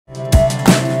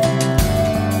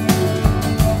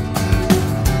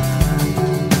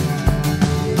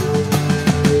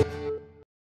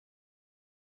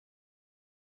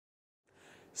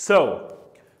So,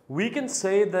 we can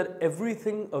say that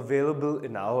everything available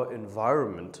in our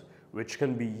environment which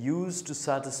can be used to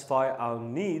satisfy our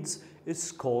needs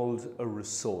is called a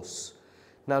resource.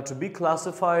 Now, to be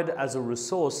classified as a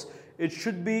resource, it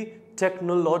should be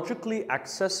technologically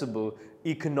accessible,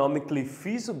 economically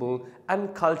feasible,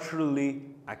 and culturally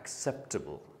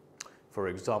acceptable. For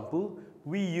example,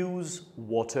 we use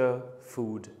water,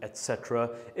 food, etc.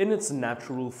 in its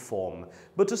natural form,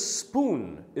 but a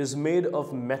spoon is made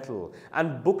of metal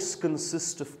and books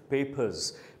consist of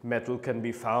papers. Metal can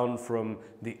be found from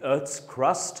the earth's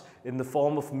crust in the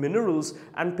form of minerals,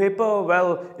 and paper,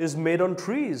 well, is made on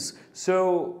trees.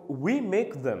 So we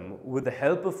make them with the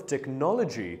help of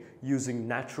technology using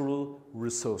natural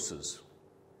resources.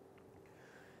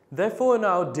 Therefore, in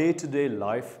our day-to-day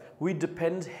life, we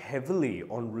depend heavily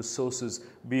on resources,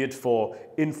 be it for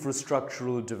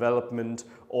infrastructural development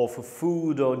or for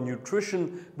food or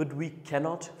nutrition, but we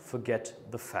cannot forget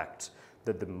the fact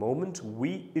that the moment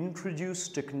we introduce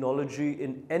technology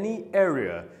in any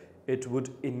area, it would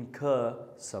incur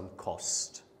some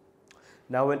cost.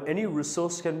 Now, when any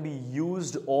resource can be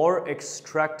used or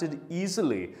extracted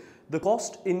easily, the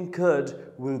cost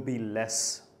incurred will be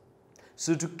less.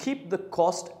 So to keep the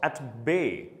cost at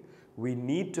bay, we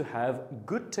need to have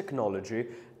good technology,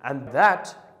 and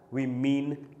that we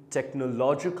mean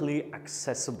technologically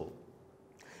accessible.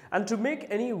 And to make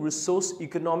any resource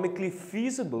economically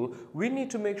feasible, we need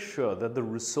to make sure that the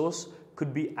resource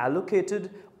could be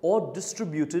allocated or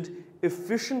distributed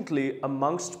efficiently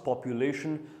amongst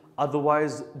population,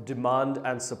 otherwise demand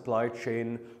and supply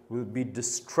chain will be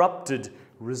disrupted,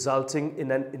 resulting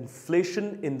in an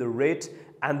inflation in the rate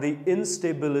and the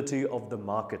instability of the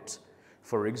market.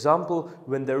 For example,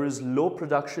 when there is low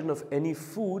production of any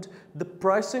food, the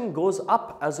pricing goes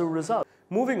up as a result.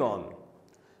 Moving on.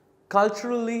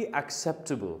 Culturally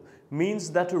acceptable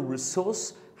means that a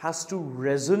resource has to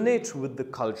resonate with the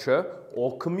culture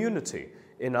or community.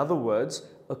 In other words,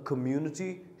 a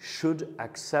community should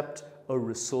accept a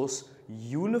resource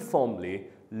uniformly,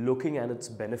 looking at its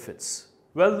benefits.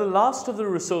 Well, the last of the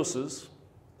resources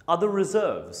are the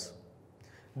reserves.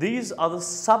 These are the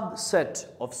subset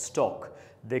of stock.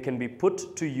 They can be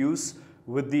put to use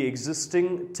with the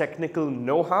existing technical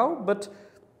know-how, but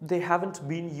they haven't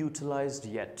been utilized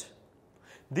yet.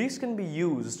 These can be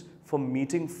used for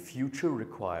meeting future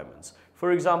requirements.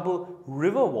 For example,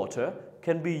 river water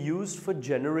can be used for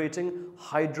generating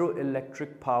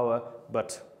hydroelectric power,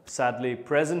 but sadly,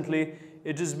 presently,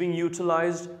 it is being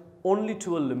utilized only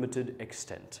to a limited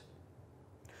extent.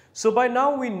 So by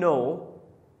now we know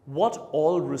what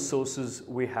all resources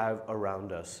we have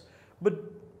around us, but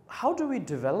how do we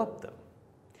develop them?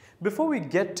 Before we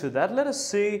get to that, let us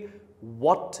say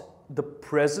what the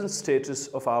present status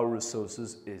of our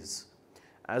resources is.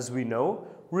 As we know,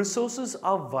 resources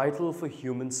are vital for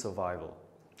human survival,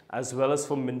 as well as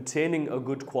for maintaining a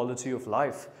good quality of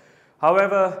life.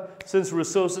 However, since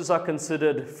resources are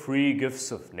considered free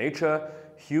gifts of nature,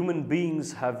 human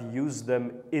beings have used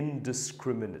them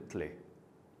indiscriminately.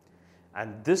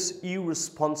 And this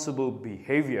irresponsible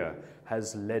behavior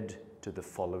has led to the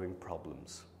following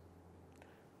problems.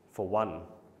 For one,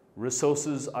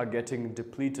 resources are getting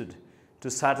depleted to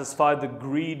satisfy the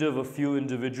greed of a few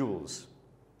individuals.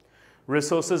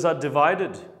 Resources are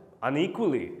divided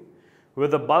unequally,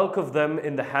 with the bulk of them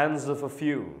in the hands of a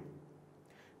few.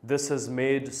 This has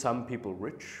made some people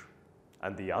rich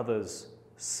and the others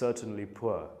certainly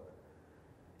poor.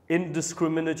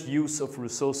 Indiscriminate use of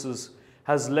resources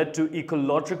has led to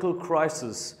ecological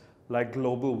crises like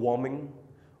global warming,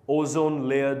 ozone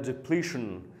layer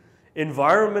depletion,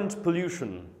 environment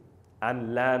pollution,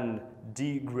 and land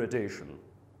degradation.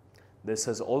 This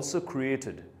has also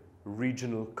created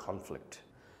regional conflict.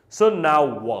 So now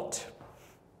what?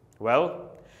 Well,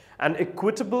 an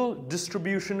equitable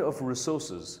distribution of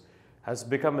resources has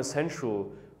become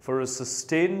essential for a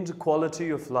sustained quality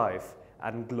of life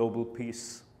and global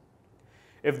peace.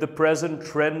 If the present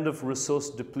trend of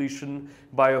resource depletion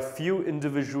by a few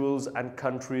individuals and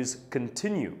countries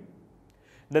continue,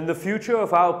 then the future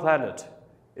of our planet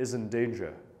is in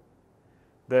danger.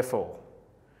 Therefore,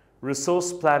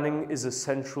 resource planning is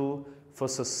essential for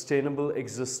sustainable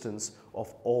existence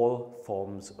of all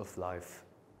forms of life.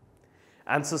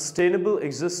 And sustainable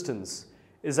existence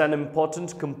is an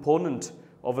important component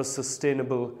of a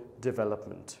sustainable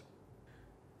development.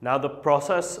 Now, the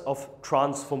process of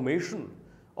transformation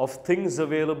of things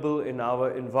available in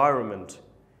our environment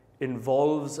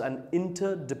involves an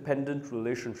interdependent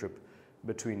relationship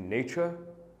between nature,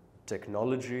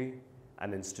 technology,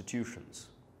 and institutions.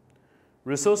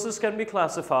 Resources can be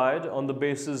classified on the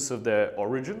basis of their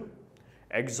origin,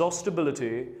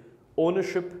 exhaustibility,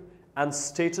 ownership, and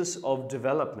status of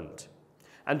development.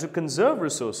 And to conserve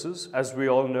resources, as we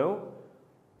all know,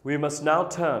 we must now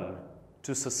turn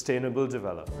to sustainable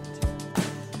development.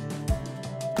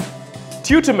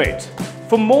 Tutormate.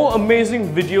 For more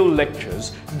amazing video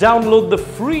lectures, download the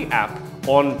free app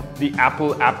on the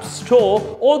Apple App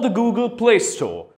Store or the Google Play Store.